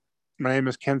My name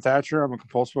is Ken Thatcher. I'm a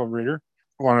compulsive overeater.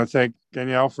 I want to thank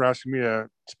Danielle for asking me to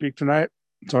speak tonight.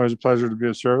 It's always a pleasure to be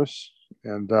of service.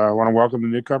 And I want to welcome the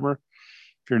newcomer.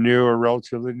 If you're new or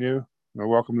relatively new,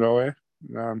 welcome to OA.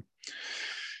 Um,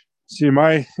 see,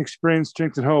 my experience,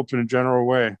 strength, and hope in a general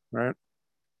way, right?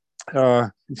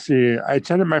 Let's see. I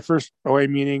attended my first OA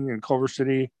meeting in Culver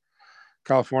City,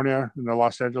 California, in the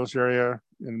Los Angeles area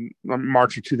in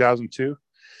March of 2002.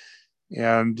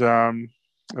 And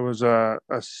it was a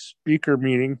speaker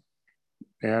meeting.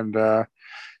 And it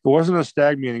wasn't a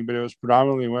stag meeting, but it was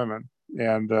predominantly women.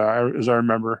 And as I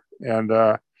remember, and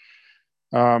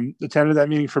attended that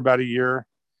meeting for about a year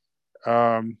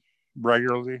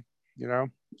regularly,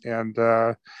 and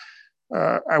I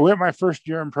went my first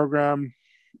year in program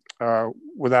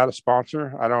without a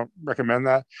sponsor. I don't recommend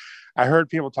that. I heard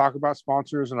people talk about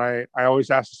sponsors, and I always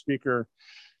asked the speaker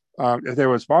if they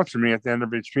would sponsor me at the end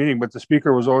of each meeting, but the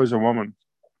speaker was always a woman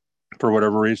for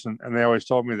whatever reason. And they always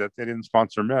told me that they didn't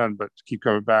sponsor men, but to keep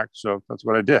coming back. So that's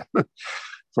what I did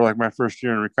for like my first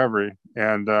year in recovery.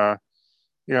 And,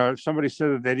 if somebody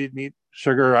said that they didn't eat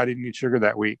sugar, I didn't eat sugar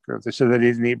that week. Or if they said they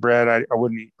didn't eat bread, I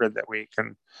wouldn't eat bread that week.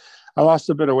 And I lost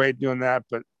a bit of weight doing that.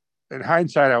 But in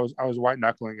hindsight, I was white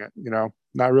knuckling it,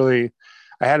 not really.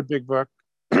 I had a big book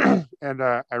and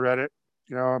I read it,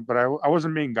 but I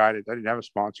wasn't being guided. I didn't have a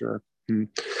sponsor.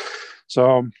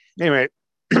 So anyway,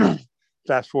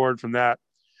 fast forward from that,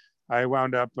 I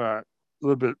wound up a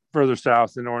little bit further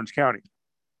south in Orange County.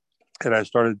 And I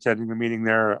started attending the meeting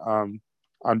there on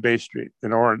Bay Street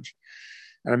in Orange.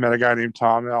 And I met a guy named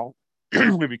Tom L.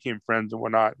 We became friends and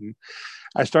whatnot. And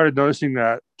I started noticing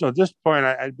that. So at this point,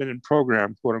 I'd been in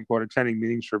program, quote unquote, attending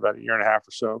meetings for about a year and a half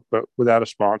or so, but without a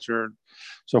sponsor and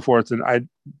so forth. And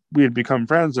we had become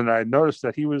friends. And I noticed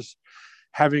that he was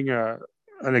having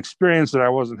an experience that I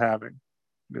wasn't having,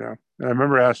 And I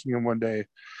remember asking him one day,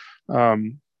 why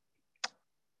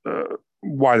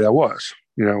that was,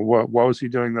 what was he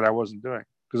doing that I wasn't doing?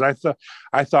 Because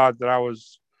I thought that I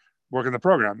was working the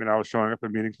program, I was showing up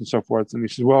at meetings and so forth. And he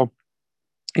said, well,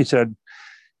 he said,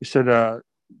 do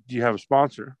you have a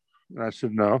sponsor? And I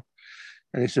said, no.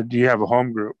 And he said, do you have a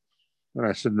home group? And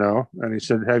I said, no. And he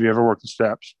said, have you ever worked the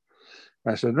steps?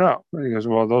 And I said, no. And he goes,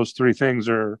 well, those three things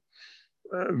are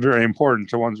very important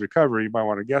to one's recovery. You might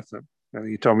want to get them. And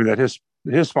he told me that his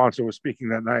sponsor was speaking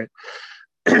that night.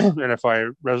 And if I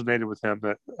resonated with him,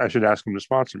 that I should ask him to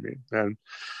sponsor me. And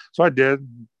so I did.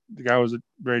 The guy was a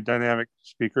very dynamic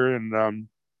speaker. And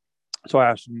so I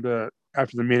asked him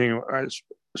after the meeting, I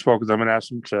spoke with him and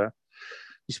asked him to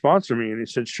sponsor me. And he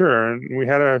said, sure. And we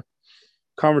had a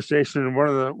conversation. And one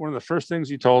of the first things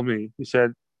he told me, he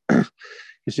said,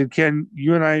 Ken,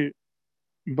 you and I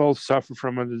both suffer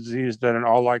from a disease that in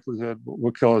all likelihood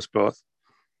will kill us both.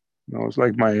 It was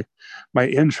like my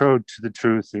intro to the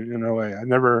truth in a way. I'd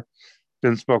never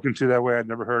been spoken to that way. I'd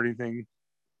never heard anything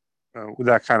with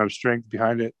that kind of strength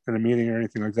behind it in a meeting or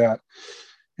anything like that.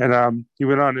 And he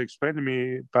went on to explain to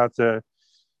me about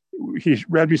he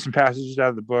read me some passages out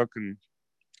of the book and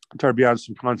taught me out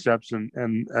some concepts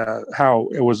and how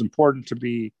it was important to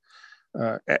be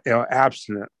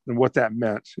abstinent and what that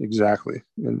meant exactly.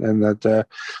 And that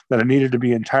I needed to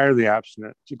be entirely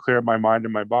abstinent to clear up my mind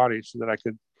and my body so that I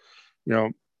could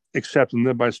accept and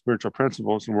live by spiritual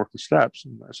principles and work the steps.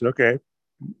 And I said, okay,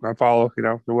 I follow,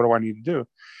 so what do I need to do?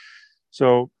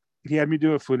 So he had me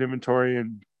do a food inventory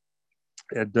and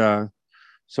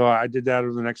so I did that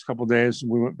over the next couple of days and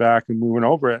we went back and we went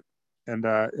over it. And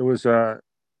it was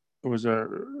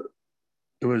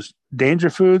danger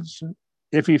foods,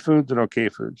 iffy foods, and okay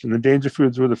foods. And the danger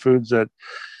foods were the foods that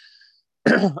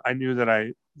I knew that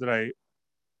I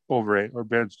overate or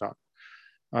binged on.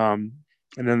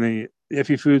 And then the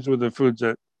iffy foods were the foods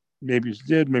that maybe you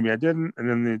did, maybe I didn't. And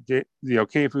then the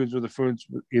okay foods were the foods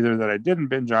either that I didn't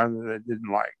binge on or that I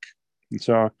didn't like. And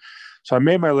so I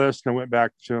made my list and I went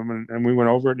back to him and we went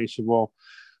over it. And he said, well,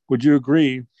 would you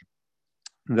agree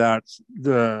that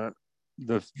the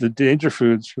danger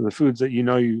foods or the foods that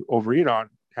you overeat on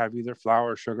have either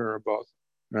flour, sugar, or both?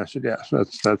 And I said, yes,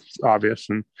 that's obvious.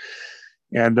 And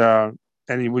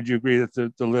would you agree that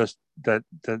the list that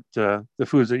the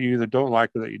foods that you either don't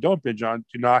like or that you don't binge on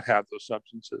do not have those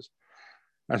substances?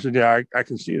 I said, yeah, I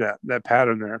can see that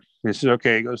pattern there. And he said,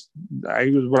 okay. He goes,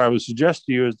 what I would suggest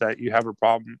to you is that you have a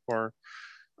problem or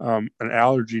an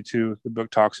allergy to, the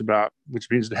book talks about, which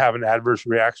means to have an adverse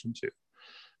reaction to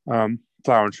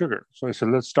flour and sugar. So I said,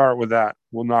 let's start with that.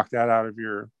 We'll knock that out of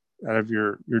your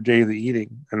daily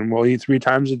eating, and we'll eat 3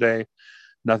 times a day,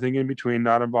 nothing in between,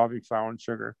 not involving flour and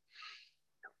sugar.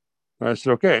 And I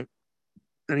said, okay.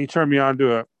 and he turned me on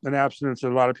to an abstinence that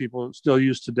a lot of people still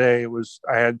use today.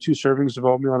 I had 2 servings of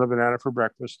oatmeal and a banana for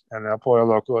breakfast, and El Pollo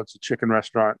Loco. It's a chicken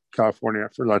restaurant in California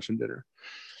for lunch and dinner.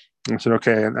 And I said,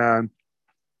 okay. And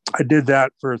I did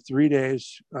that for 3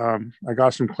 days. I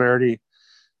got some clarity,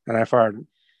 and I fired him.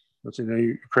 I said,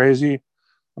 you're crazy.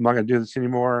 I'm not going to do this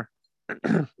anymore.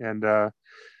 And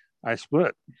I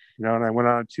split, and I went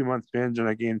on a 2-month binge, and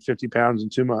I gained 50 pounds in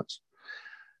 2 months.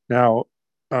 Now,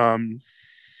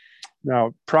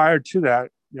 prior to that,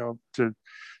 to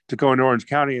go into Orange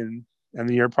County and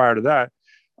the year prior to that,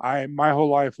 my whole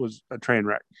life was a train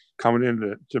wreck coming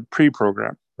into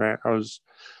pre-program, right? I was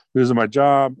losing my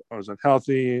job. I was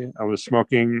unhealthy. I was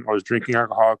smoking. I was drinking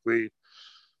alcoholically.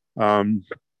 I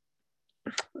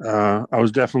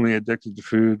was definitely addicted to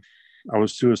food. I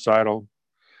was suicidal.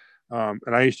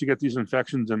 And I used to get these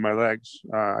infections in my legs.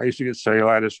 I used to get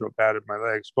cellulitis real bad in my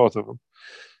legs, both of them.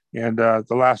 And the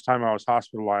last time I was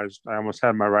hospitalized, I almost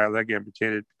had my right leg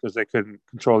amputated because they couldn't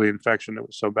control the infection. It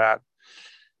was so bad.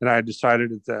 And I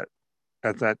decided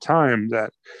at that time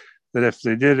that if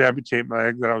they did amputate my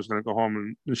leg, that I was going to go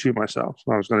home and shoot myself.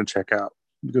 I was going to check out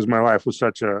because my life was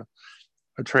such a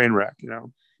train wreck,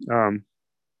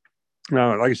 Now,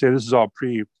 like I say, this is all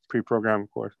pre-program,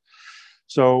 of course.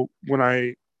 So when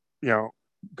I,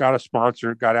 got a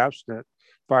sponsor, got abstinent,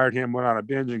 fired him, went on a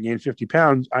binge and gained 50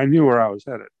 pounds, I knew where I was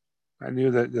headed. I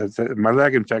knew that if my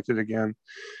leg infected again,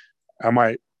 I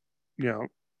might,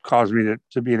 cause me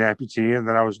to be an amputee, and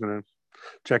then I was going to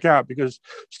check out, because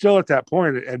still at that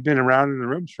point, it had been around in the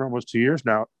rooms for almost 2 years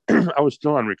now. I was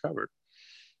still unrecovered.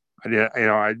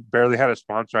 I barely had a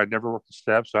sponsor. I'd never worked the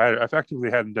steps. So I effectively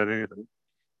hadn't done anything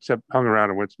except hung around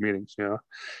and went to meetings,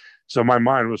 So my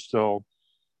mind was still,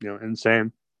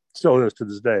 insane. Still is to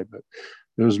this day, but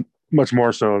it was much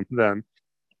more so then.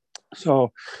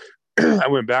 So I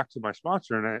went back to my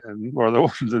sponsor or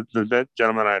the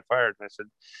gentleman I had fired, and I said,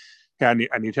 "Hey,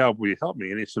 I need help. Will you help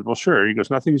me?" And he said, "Well, sure." He goes,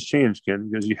 "Nothing's changed, Ken." He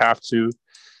goes, "You have to.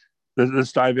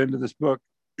 Let's dive into this book.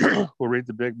 We'll read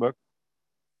the big book.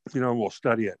 We'll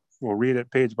study it. We'll read it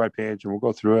page by page, and we'll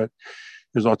go through it.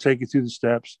 Because I'll take you through the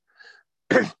steps."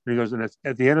 He goes, "And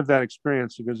at the end of that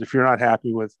experience, he goes, if you're not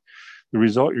happy with the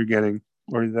result you're getting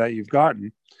or that you've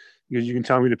gotten, because you can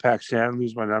tell me to pack sand,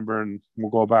 lose my number, and we'll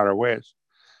go about our ways."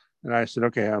 And I said,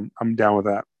 "Okay, I'm down with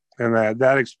that." And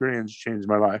that experience changed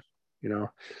my life.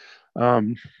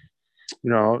 Um,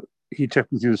 he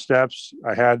took me through the steps.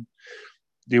 I had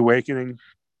the awakening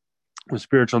with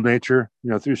spiritual nature,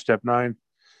 through step 9,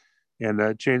 and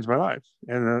that changed my life.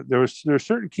 And there are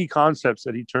certain key concepts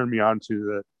that he turned me on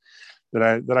to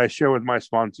that I share with my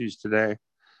sponsees today,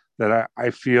 that I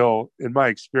feel in my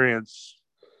experience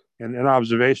and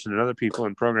observation and other people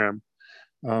in program,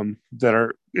 that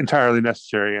are entirely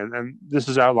necessary. And this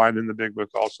is outlined in the big book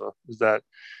also, is that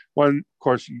one, of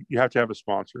course, you have to have a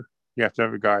sponsor. You have to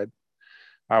have a guide.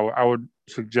 I would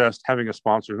suggest having a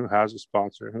sponsor who has a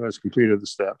sponsor who has completed the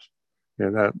steps.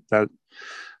 That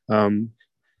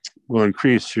will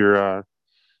increase your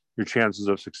chances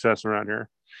of success around here.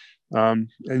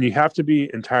 And you have to be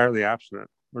entirely abstinent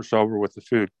or sober with the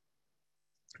food.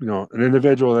 An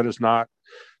individual that is not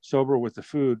sober with the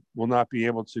food will not be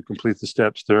able to complete the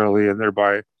steps thoroughly, and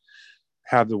thereby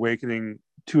have the awakening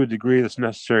to a degree that's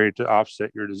necessary to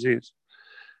offset your disease.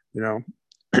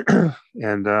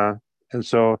 And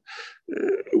so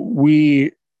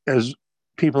we, as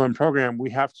people in program, we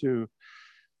have to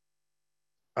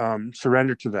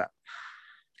surrender to that.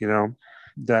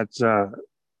 That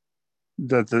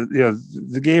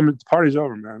the game, the party's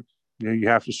over, man. You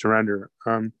have to surrender.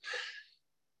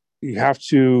 You have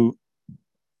to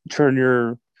turn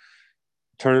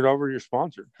it over to your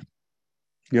sponsor.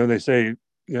 They say,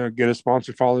 get a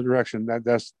sponsor, follow direction.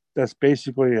 That's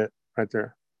basically it right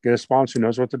there. Get a sponsor who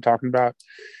knows what they're talking about.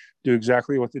 Do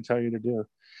exactly what they tell you to do.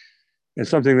 And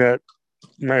something that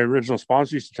my original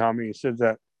sponsor used to tell me, he said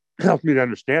that helped me to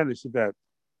understand. He said that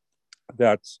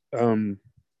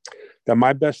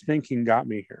my best thinking got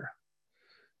me here.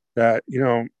 That,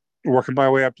 working my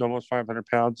way up to almost 500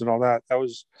 pounds and all that,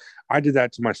 I did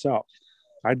that to myself.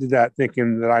 I did that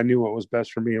thinking that I knew what was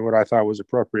best for me and what I thought was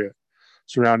appropriate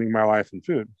surrounding my life and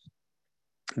food.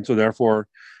 And so therefore,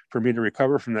 for me to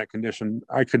recover from that condition,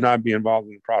 I could not be involved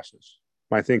in the process,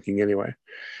 my thinking anyway.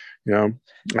 I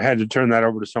had to turn that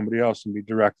over to somebody else and be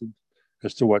directed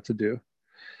as to what to do.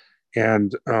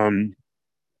 And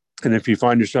if you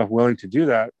find yourself willing to do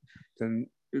that, then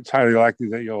it's highly likely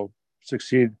that you'll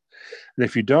succeed. And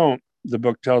if you don't, the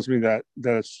book tells me that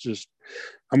it's just,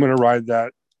 I'm going to ride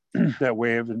that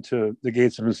wave into the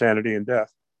gates of insanity and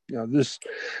death. This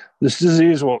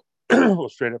disease will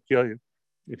straight up kill you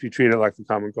if you treat it like the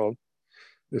common cold.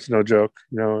 It's no joke.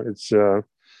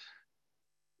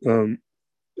 Um,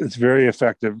 it's very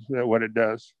effective at what it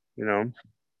does.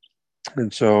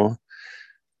 And so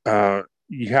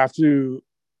you have to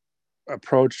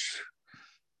approach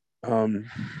um,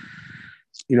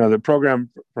 the program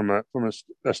from a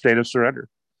state of surrender.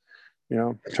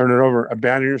 Turn it over,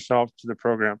 abandon yourself to the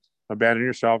program, abandon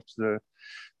yourself to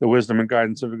the wisdom and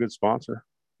guidance of a good sponsor,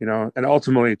 and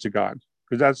ultimately to God,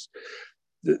 because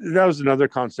that was another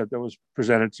concept that was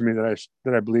presented to me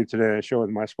that I believe today. I show with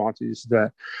my sponsees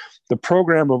that the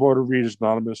program of Overeaters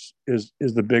Anonymous is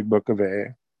the big book of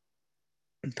AA.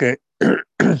 Okay,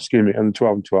 excuse me, and the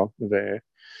 12 and 12 of AA.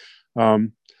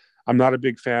 I'm not a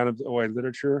big fan of the OA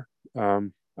literature.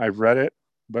 I've read it,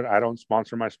 but I don't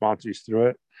sponsor my sponsees through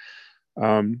it.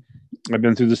 I've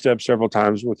been through the steps several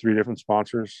times with 3 different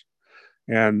sponsors,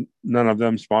 and none of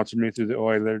them sponsored me through the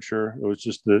OA literature. It was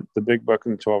just the big book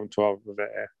and the 12 and 12 of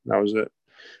AA. That was it.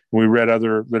 We read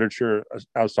other literature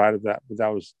outside of that, but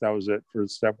that was it for the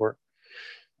step work.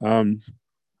 And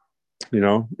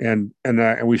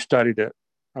we studied it.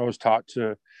 I was taught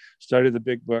to study the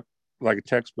big book like a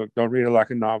textbook. Don't read it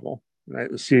like a novel. And I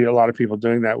see a lot of people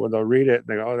doing that, where they'll read it and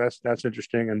they go, "Oh, that's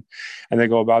interesting," and they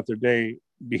go about their day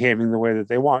behaving the way that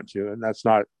they want to, and that's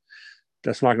not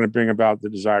going to bring about the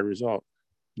desired result.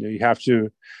 You have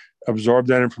to absorb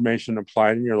that information,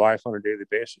 apply it in your life on a daily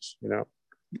basis.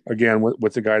 Again,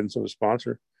 with the guidance of a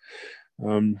sponsor,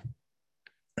 and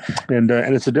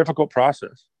it's a difficult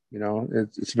process.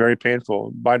 It's very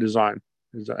painful by design,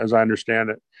 as I understand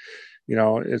it.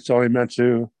 It's only meant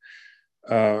to,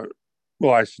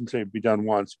 well, I shouldn't say be done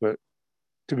once, but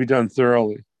to be done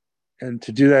thoroughly, and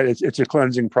to do that, it's a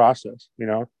cleansing process.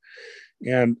 And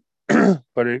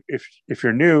but if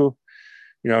you're new,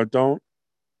 don't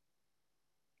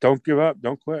give up,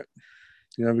 don't quit.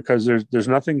 Because there's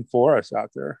nothing for us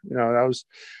out there. That was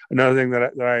another thing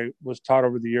that I was taught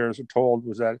over the years, or told,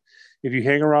 was that if you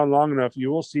hang around long enough,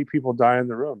 you will see people die in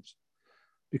the rooms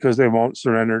because they won't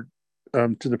surrender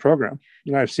to the program.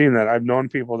 I've seen that. I've known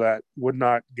people that would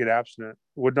not get abstinent,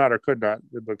 would not or could not,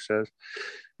 the book says.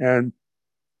 And,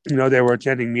 they were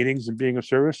attending meetings and being of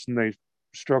service, and they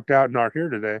stroked out and aren't here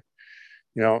today,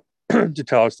 to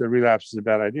tell us that relapse is a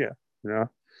bad idea. You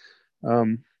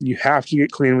have to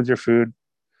get clean with your food,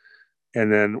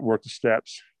 and then work the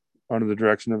steps under the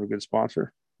direction of a good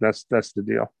sponsor. That's the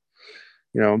deal,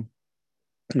 and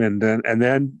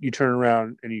then you turn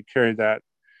around and you carry that,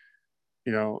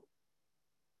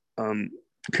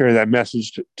 carry that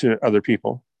message to other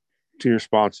people, to your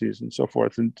sponsees and so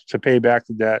forth, and to pay back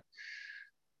the debt,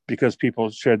 because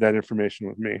people shared that information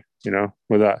with me,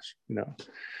 with us,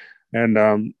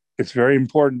 and it's very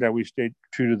important that we stay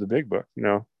true to the big book,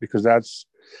 because that's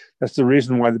the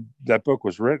reason why that book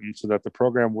was written, so that the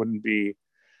program wouldn't be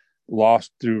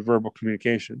lost through verbal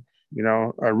communication.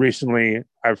 Recently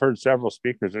I've heard several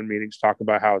speakers in meetings talk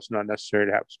about how it's not necessary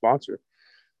to have a sponsor.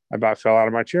 I about fell out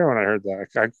of my chair when I heard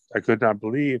that. I could not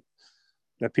believe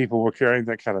that people were carrying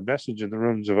that kind of message in the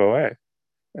rooms of OA.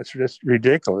 That's just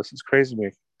ridiculous. It's crazy to me.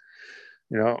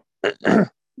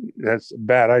 That's a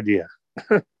bad idea.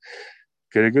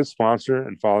 Get a good sponsor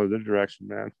and follow the direction,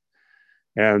 man.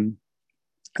 And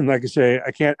like I say,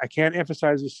 I can't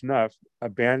emphasize this enough.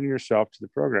 Abandon yourself to the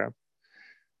program.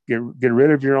 Get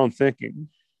rid of your own thinking,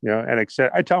 and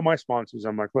accept. I tell my sponsors,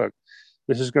 I'm like, look,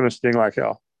 this is going to sting like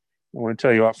hell. I want to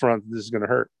tell you up front, this is going to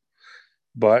hurt,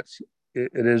 but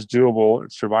it is doable.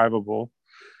 It's survivable.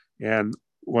 And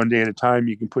one day at a time,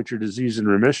 you can put your disease in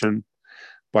remission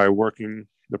by working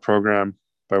the program,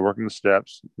 by working the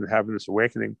steps, and having this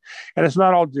awakening. And it's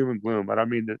not all doom and gloom. I don't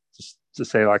mean to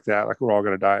say like that, like we're all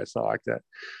going to die. It's not like that.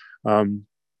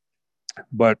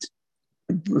 But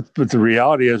the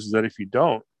reality is that if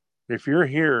you're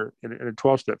here in a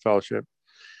 12-step fellowship,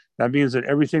 that means that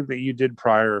everything that you did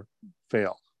prior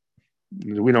failed.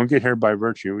 We don't get here by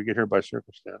virtue. We get here by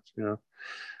circumstance.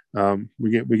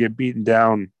 We get beaten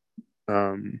down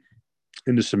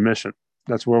into submission.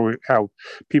 That's how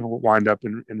people wind up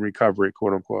in recovery,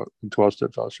 quote unquote, in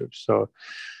 12-step fellowships. So,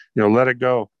 let it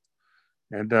go,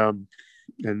 and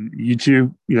you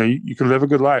too, you can live a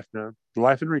good life. The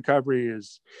life in recovery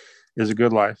is a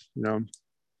good life.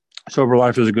 Sober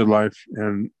life is a good life,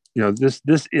 and this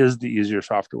is the easier,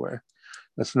 softer way.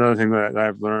 That's another thing that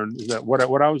I've learned, is that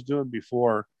what I was doing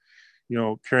before,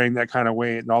 carrying that kind of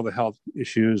weight and all the health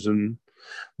issues and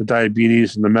the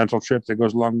diabetes and the mental trip that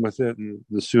goes along with it, and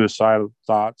the suicidal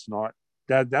thoughts and all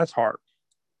that's hard.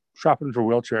 Shopping for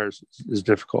wheelchairs is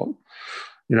difficult.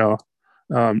 Eating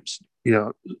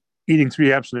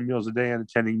 3 abstinent meals a day and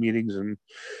attending meetings and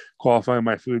qualifying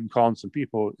my food and calling some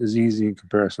people is easy in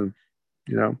comparison.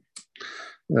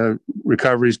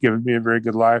 Recovery's given me a very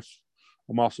good life.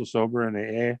 I'm also sober in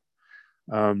AA.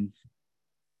 And,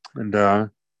 you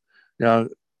know,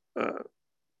 uh,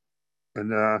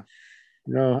 and, I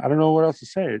don't know what else to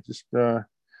say. Just, like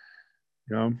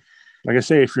I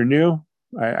say, if you're new,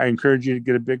 I encourage you to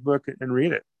get a big book and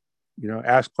read it,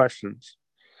 ask questions,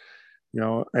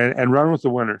 and run with the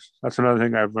winners. That's another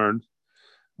thing I've learned.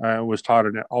 I was taught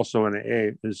also in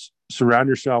AA is surround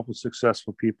yourself with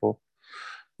successful people.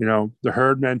 The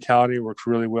herd mentality works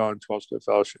really well in 12-step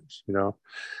fellowships,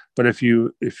 but if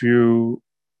you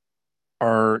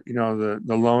are, the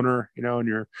loner,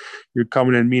 and you're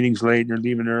coming in meetings late and you're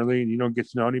leaving early and you don't get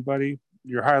to know anybody,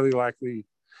 you're highly likely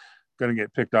going to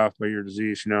get picked off by your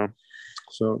disease,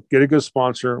 So get a good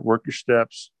sponsor, work your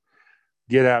steps,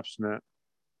 get abstinent,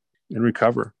 and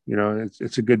recover.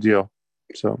 It's a good deal.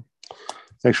 So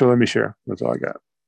thanks for letting me share. That's all I got.